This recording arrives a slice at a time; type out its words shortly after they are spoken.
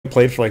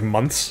played for like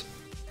months.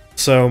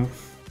 So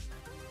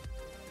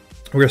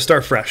we're gonna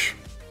start fresh.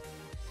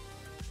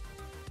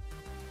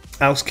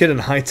 Alex Kidd in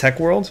High Tech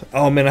World?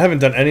 Oh man, I haven't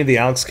done any of the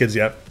Alex Kids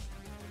yet.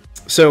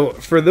 So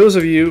for those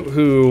of you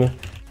who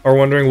are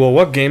wondering, well,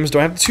 what games do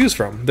I have to choose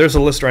from? There's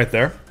a list right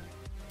there.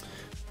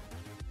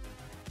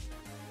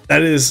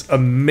 That is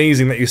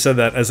amazing that you said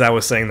that as I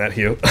was saying that,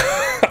 Hugh.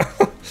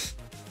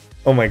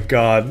 Oh my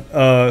god.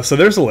 So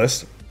there's a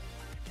list.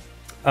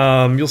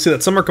 You'll see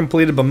that some are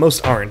completed, but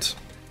most aren't.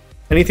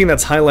 Anything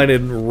that's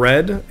highlighted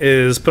red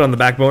is put on the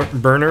back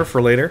burner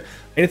for later.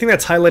 Anything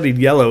that's highlighted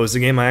yellow is a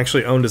game I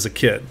actually owned as a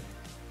kid.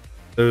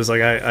 It was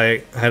like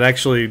I had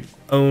actually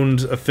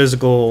owned a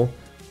physical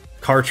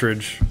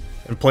cartridge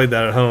and played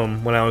that at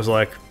home when I was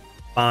like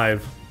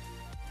 5.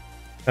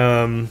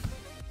 So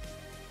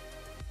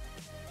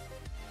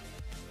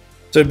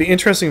it'd be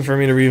interesting for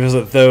me to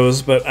revisit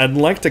those, but I'd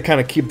like to kind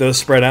of keep those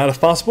spread out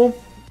if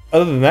possible.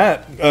 Other than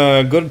that,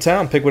 go to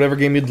town, pick whatever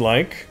game you'd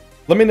like.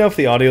 Let me know if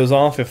the audio's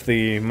off, if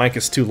the mic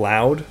is too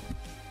loud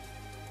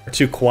or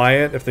too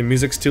quiet, if the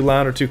music's too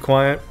loud or too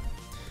quiet.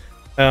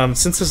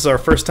 Since this is our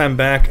first time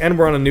back and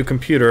we're on a new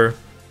computer,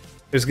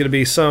 there's going to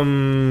be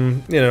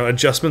some,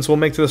 adjustments we'll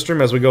make to the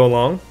stream as we go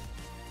along.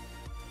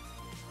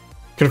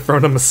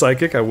 Confirmed I'm a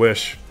psychic? I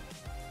wish.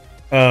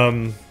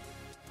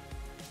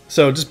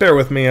 So just bear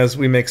with me as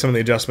we make some of the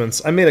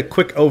adjustments. I made a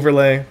quick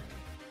overlay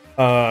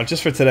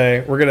just for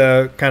today. We're going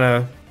to kind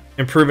of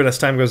improve it as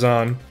time goes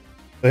on.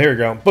 So here we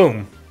go.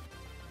 Boom.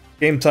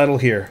 Game title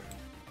here.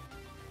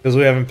 Because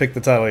we haven't picked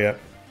the title yet.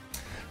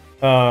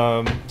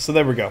 So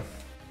there we go.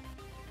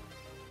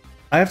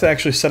 I have to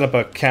actually set up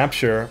a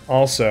capture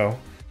also.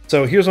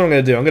 So here's what I'm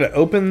going to do. I'm going to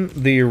open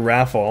the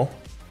raffle.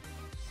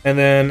 And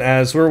then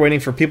as we're waiting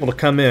for people to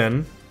come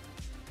in,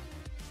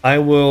 I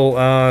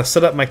will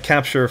set up my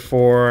capture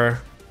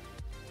for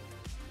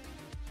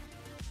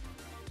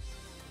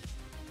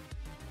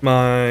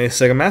my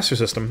Sega Master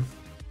System.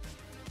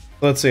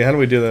 Let's see, how do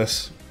we do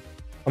this?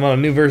 I'm on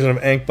a new version of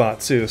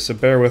Ankbot too, so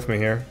bear with me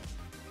here.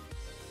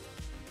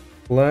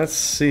 Let's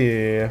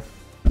see.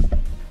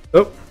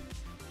 Oh.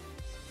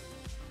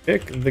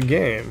 Pick the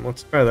game.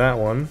 Let's try that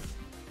one.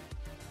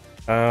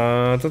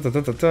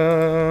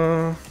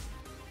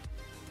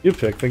 You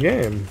pick the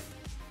game.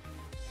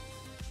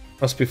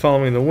 Must be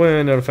following the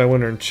win. Notify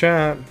winner in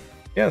chat.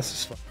 Yeah, this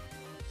is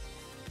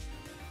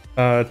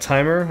fun.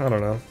 Timer? I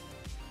don't know.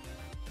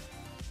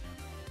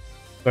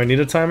 Do I need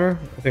a timer?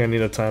 I think I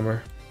need a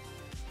timer.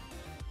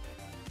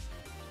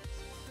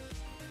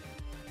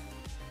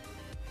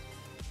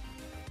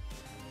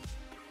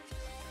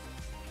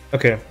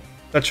 Okay,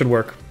 that should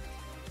work.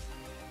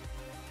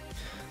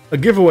 A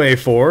giveaway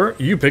for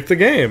You Pick the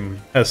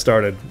Game has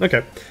started.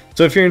 Okay,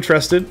 so if you're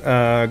interested, go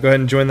ahead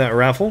and join that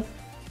raffle.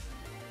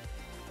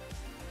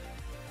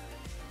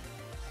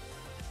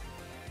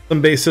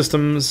 Some base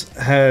systems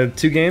had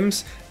 2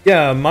 games.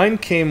 Yeah, mine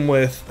came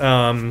with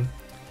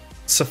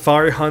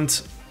Safari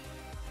Hunt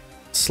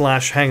 /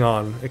 Hang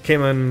On. It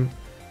came in,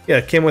 yeah,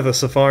 it came with a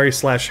Safari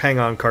 / Hang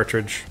On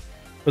cartridge.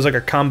 It was like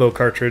a combo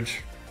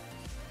cartridge.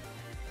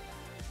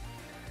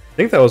 I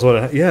think that was what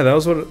it, yeah, that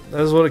was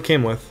what it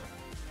came with.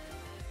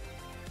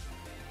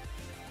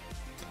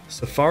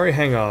 Safari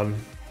Hang On.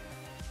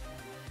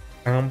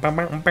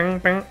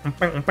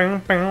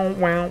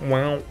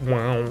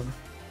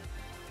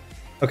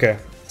 Okay,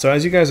 so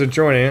as you guys are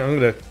joining, I'm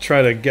gonna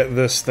try to get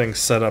this thing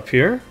set up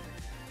here.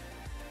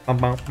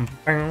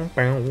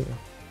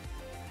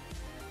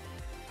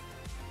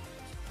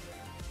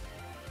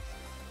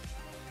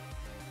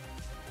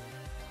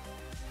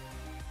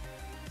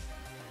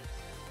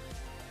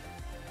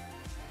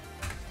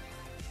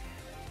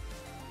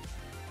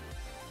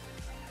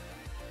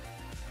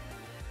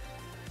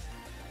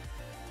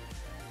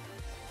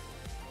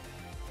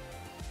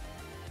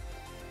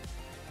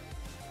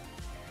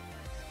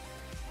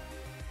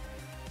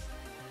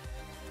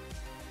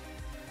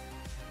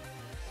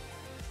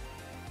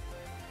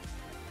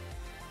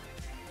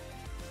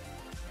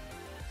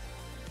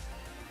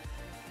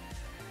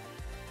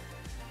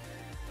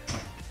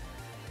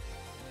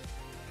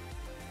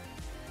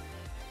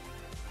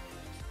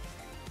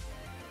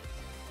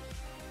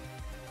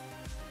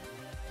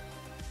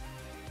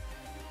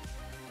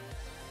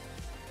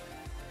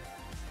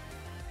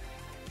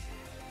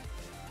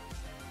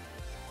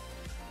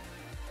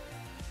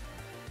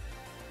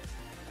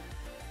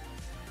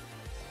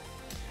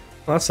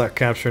 Well, that's not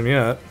capturing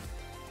yet.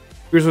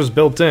 Yours was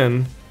built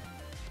in.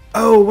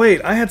 Oh,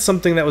 wait, I had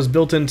something that was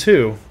built in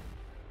too.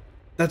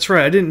 That's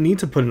right, I didn't need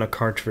to put in a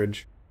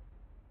cartridge.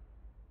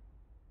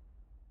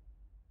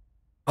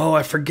 Oh,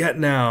 I forget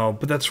now,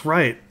 but that's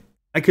right.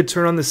 I could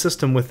turn on the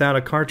system without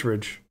a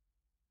cartridge.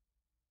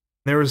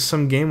 There was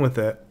some game with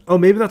it. Oh,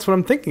 maybe that's what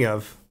I'm thinking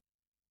of.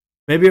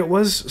 Maybe it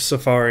was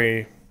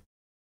Safari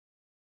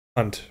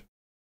Hunt.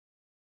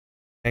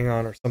 Hang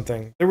On or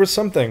something. There was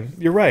something.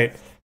 You're right.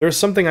 There was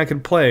something I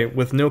could play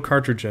with no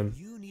cartridge in.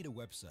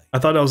 I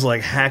thought I was like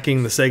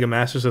hacking the Sega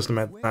Master System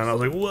at the time. I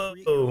was like,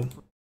 whoa.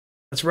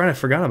 That's right, I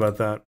forgot about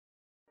that.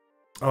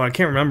 Oh, I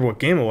can't remember what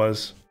game it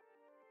was.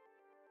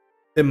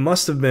 It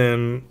must have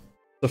been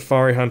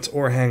Safari Hunt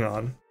or Hang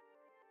On.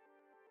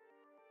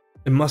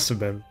 It must have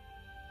been.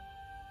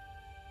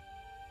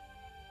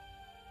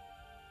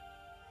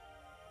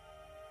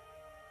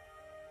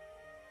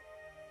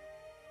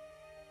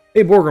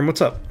 Hey Borgrim,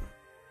 what's up?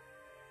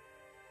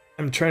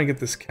 I'm trying to get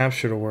this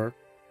capture to work.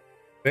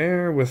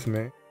 Bear with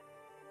me.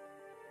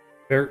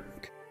 Bear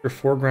your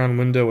foreground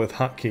window with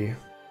hotkey.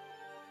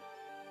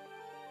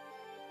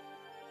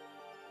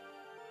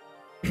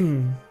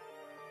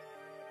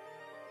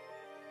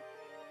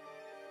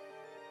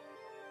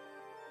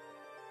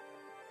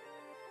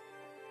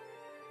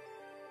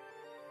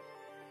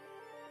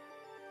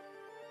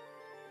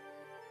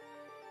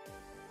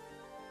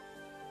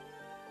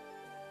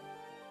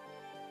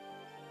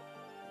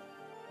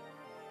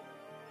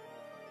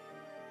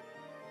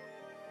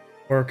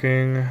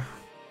 Working.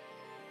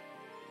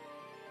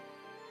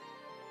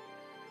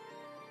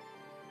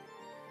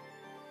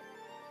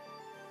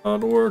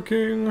 Not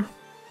working.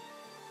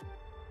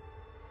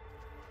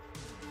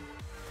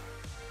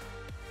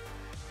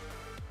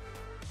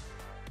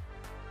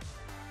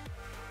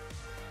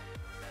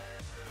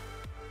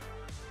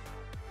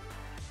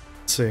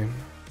 Let's see.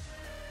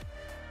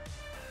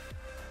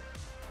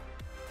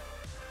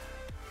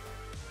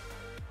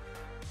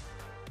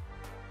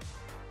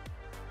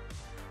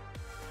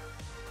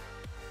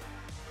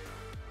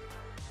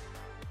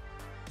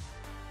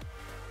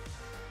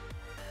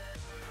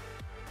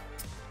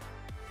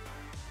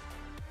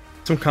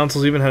 Some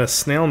consoles even had a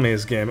snail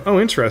maze game. Oh,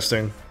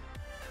 interesting.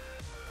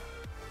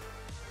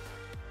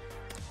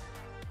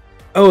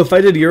 Oh, if I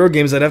did Euro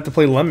games, I'd have to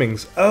play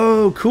Lemmings.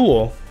 Oh,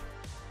 cool.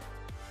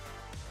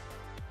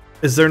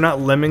 Is there not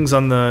Lemmings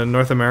on the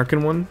North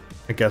American one?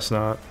 I guess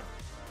not.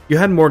 You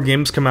had more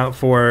games come out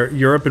for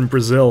Europe and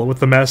Brazil with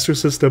the Master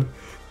System.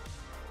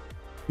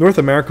 North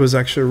America was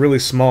actually a really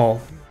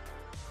small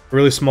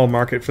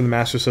market for the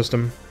Master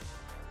System.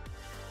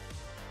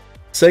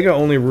 Sega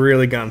only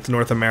really got into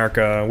North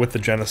America with the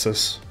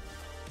Genesis.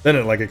 Then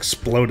it like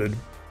exploded.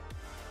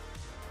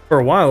 For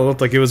a while it looked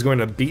like it was going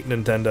to beat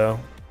Nintendo.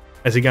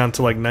 As he got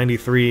into like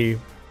 93,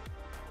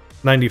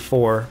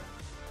 94.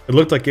 It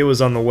looked like it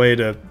was on the way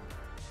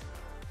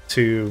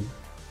to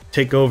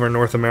take over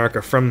North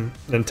America from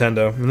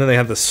Nintendo. And then they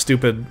had this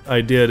stupid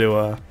idea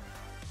to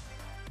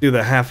do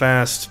the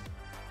half-assed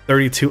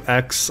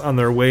 32X on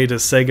their way to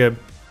Sega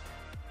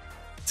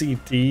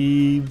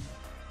CD,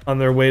 on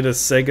their way to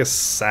Sega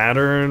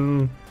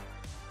Saturn.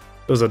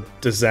 It was a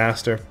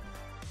disaster.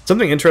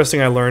 Something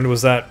interesting I learned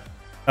was that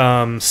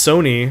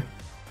Sony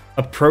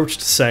approached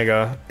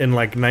Sega in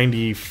like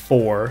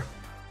 94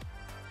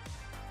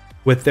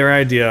 with their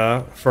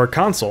idea for a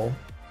console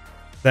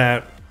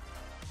that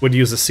would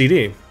use a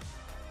CD.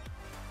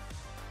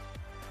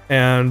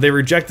 And they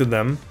rejected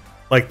them.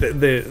 Like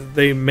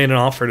they made an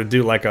offer to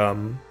do like a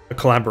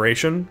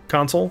collaboration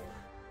console.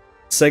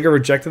 Sega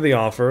rejected the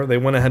offer. They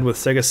went ahead with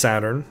Sega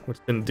Saturn, which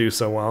didn't do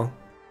so well.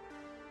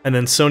 And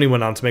then Sony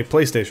went on to make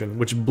PlayStation,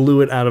 which blew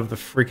it out of the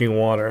freaking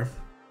water.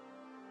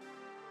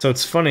 So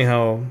it's funny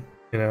how,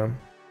 you know,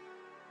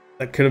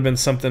 that could have been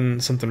something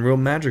real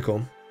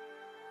magical.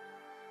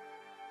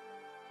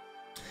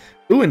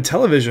 Ooh, in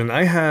television,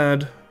 I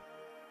had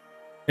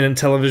an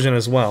Intellivision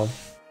as well.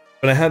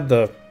 But I had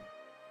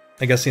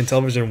I guess the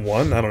Intellivision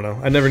 1? I don't know.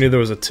 I never knew there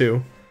was a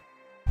 2.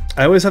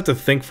 I always have to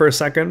think for a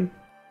second.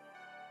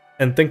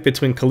 And think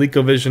between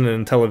ColecoVision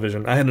and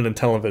Intellivision. I had an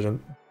Intellivision.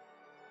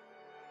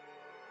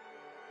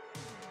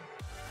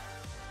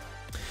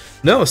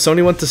 No,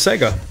 Sony went to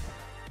Sega.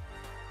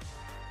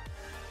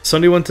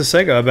 Sony went to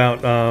Sega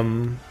about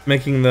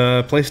making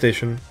the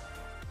PlayStation.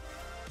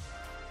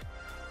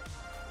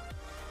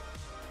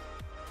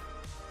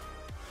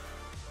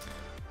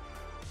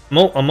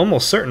 I'm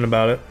almost certain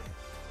about it.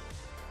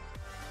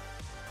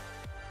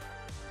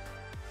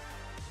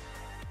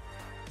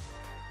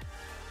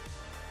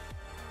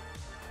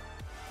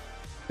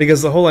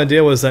 Because the whole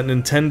idea was that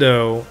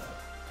Nintendo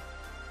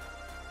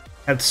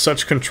had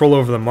such control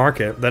over the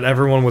market that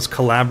everyone was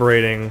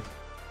collaborating,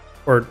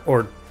 or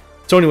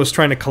Sony was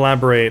trying to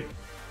collaborate.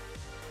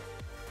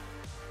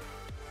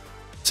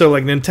 So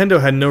like Nintendo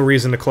had no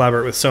reason to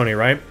collaborate with Sony,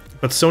 right?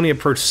 But Sony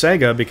approached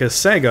Sega because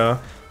Sega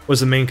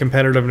was the main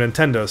competitor of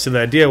Nintendo. So the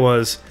idea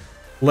was,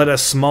 let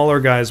us smaller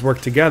guys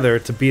work together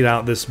to beat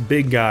out this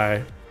big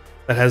guy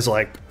that has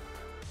like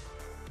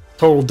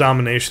total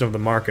domination of the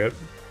market.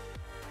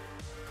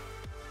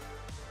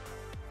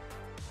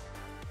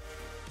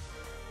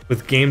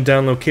 With game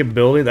download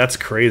capability, that's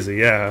crazy,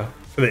 yeah.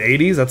 For the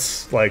 80s,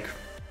 that's like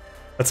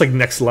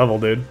next level,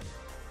 dude.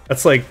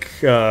 That's like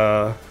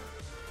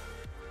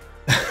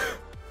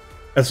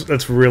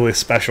that's really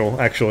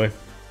special, actually.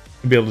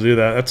 To be able to do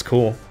that, that's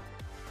cool.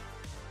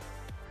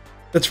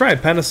 That's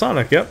right,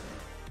 Panasonic, yep.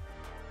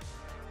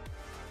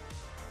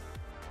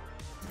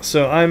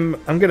 So I'm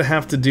gonna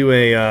have to do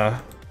gonna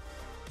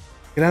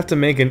have to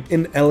make an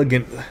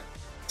inelegant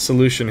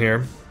solution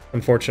here,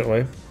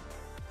 unfortunately.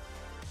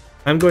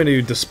 I'm going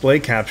to display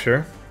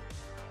capture,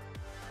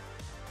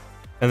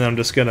 and then I'm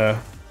just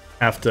gonna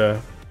have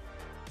to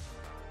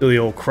do the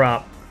old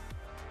crop.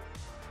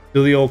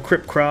 Do the old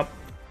crip crop.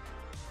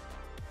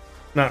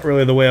 Not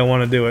really the way I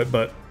want to do it,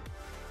 but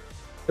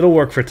it'll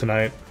work for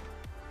tonight.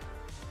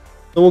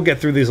 So we'll get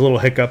through these little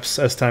hiccups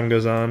as time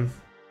goes on.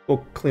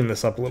 We'll clean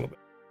this up a little bit.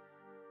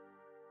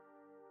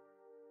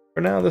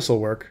 For now, this will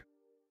work.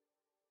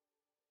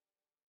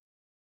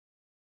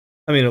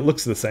 I mean, it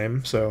looks the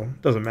same, so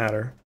it doesn't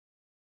matter.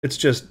 It's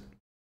just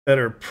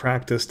better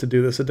practice to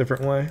do this a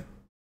different way.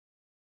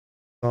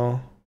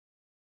 Oh.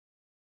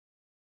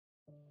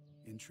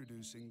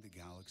 Introducing the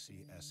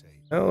Galaxy S8.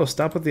 Oh,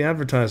 stop with the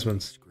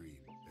advertisements.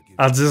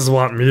 I just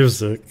want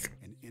music.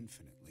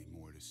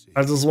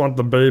 I just want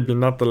the baby,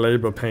 not the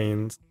labor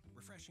pains.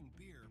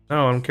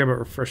 No, I don't care about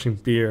refreshing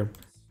beer.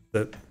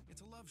 That's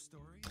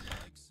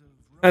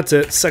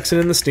it.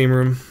 Sexing in the steam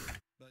room.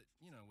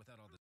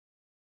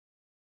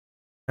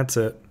 That's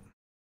it.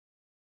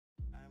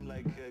 I'm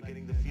like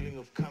getting the feeling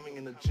of coming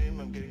in the gym.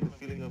 I'm getting the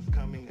feeling of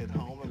coming at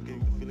home. I'm getting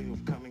the feeling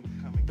of coming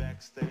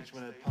backstage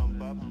when I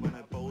pump up, when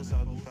I pose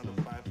out in front of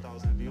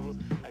 5,000 viewers.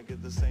 I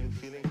get the same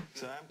feeling.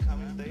 So I'm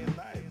coming day and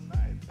night.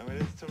 I mean,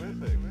 it's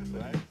terrific,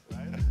 right?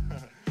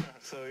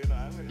 So, you know,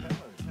 I'm in heaven.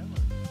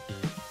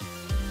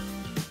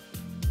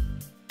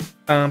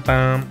 Bam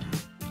bam.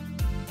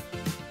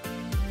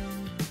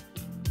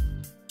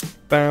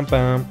 Bam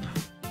bam.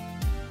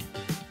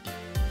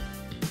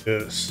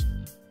 Yes.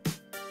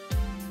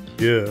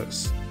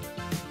 Yes.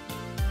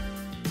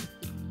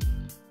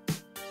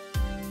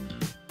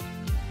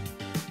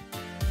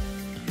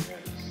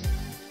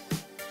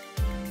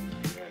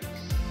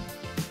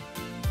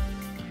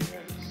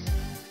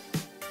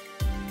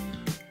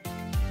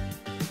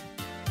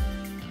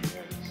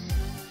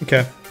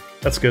 Okay,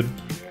 that's good.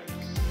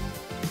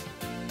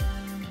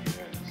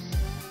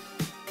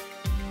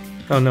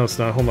 Oh no, it's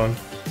not. Hold on.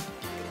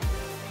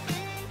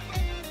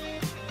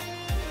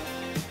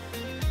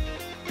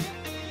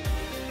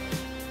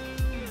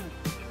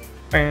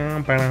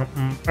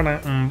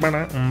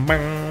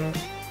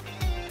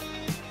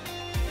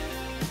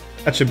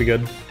 That should be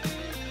good.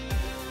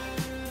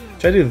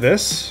 Should I do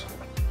this?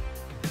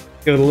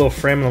 Give it a little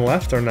frame on the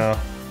left or no?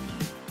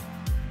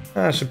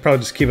 I should probably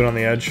just keep it on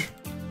the edge.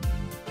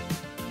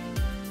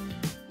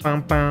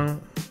 Bam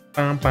bam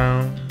bam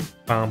bam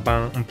bam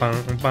bam bam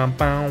bam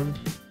bam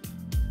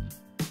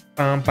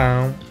bam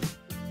bam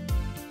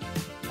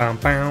bam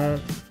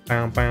bam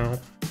bam bam.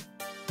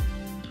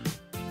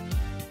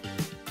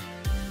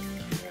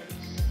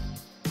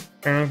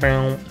 Bow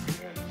bow.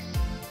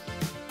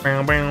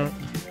 Bow bow.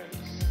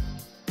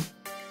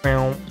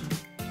 Bow.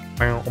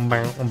 Bow bow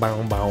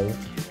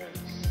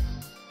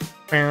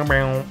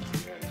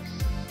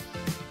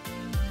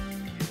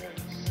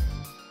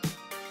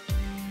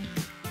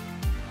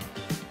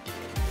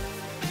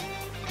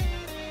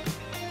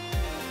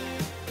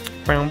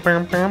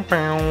bow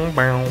bow.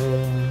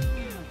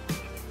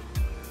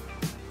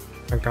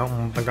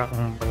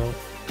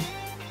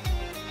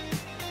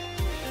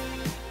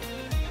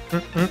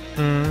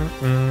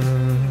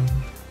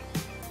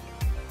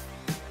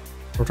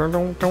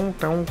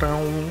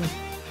 bow.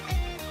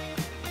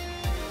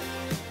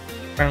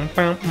 Bow bow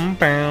bow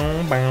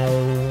bow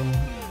bow.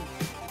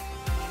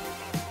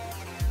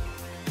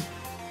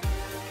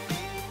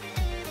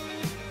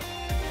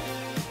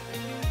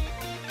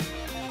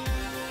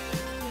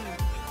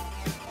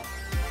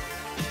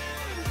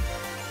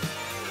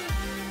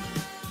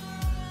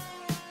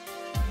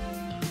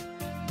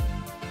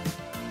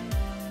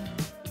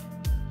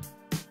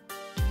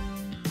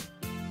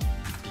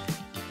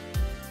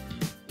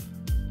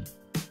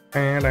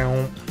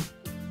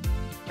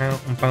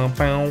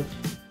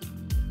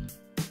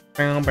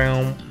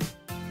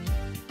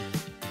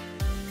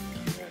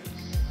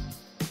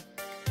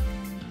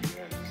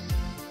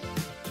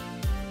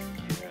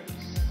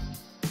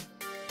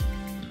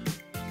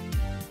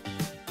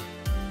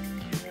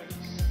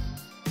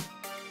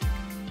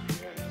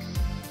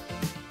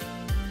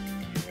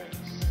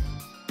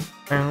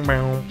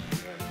 Bow.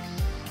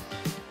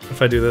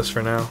 If I do this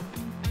for now.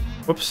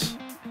 Whoops.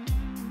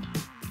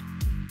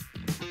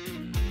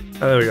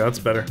 Oh, there we go, that's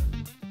better.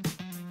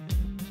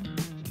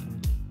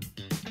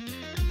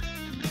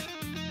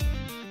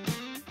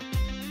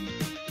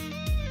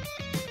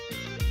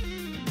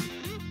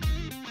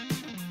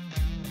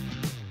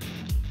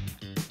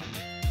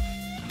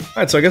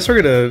 Alright, so I guess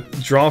we're gonna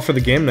draw for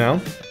the game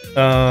now.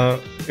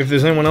 If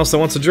there's anyone else that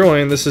wants to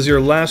join, this is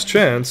your last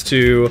chance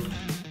to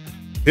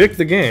pick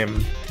the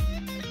game.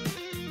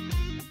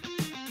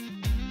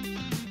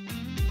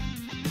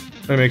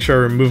 Let me make sure I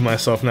remove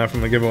myself now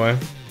from the giveaway.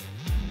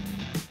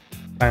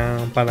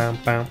 Bow, ba-dum,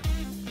 bow.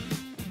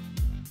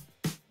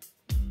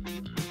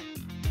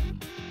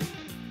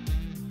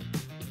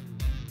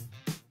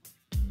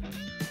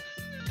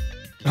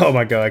 Oh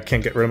my god, I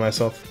can't get rid of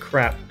myself.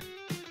 Crap.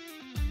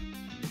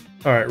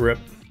 Alright, rip.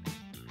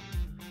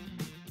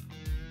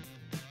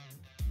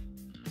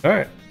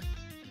 Alright.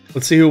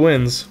 Let's see who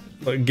wins.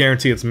 I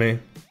guarantee it's me.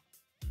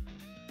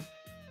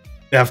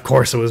 Yeah, of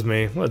course it was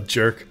me. What a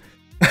jerk.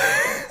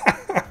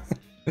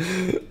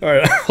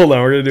 Alright, hold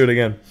on, we're gonna do it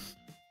again.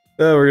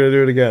 Oh, we're gonna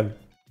do it again.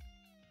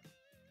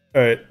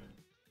 Alright.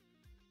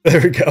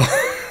 There we go.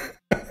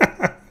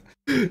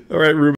 Alright, Ruben.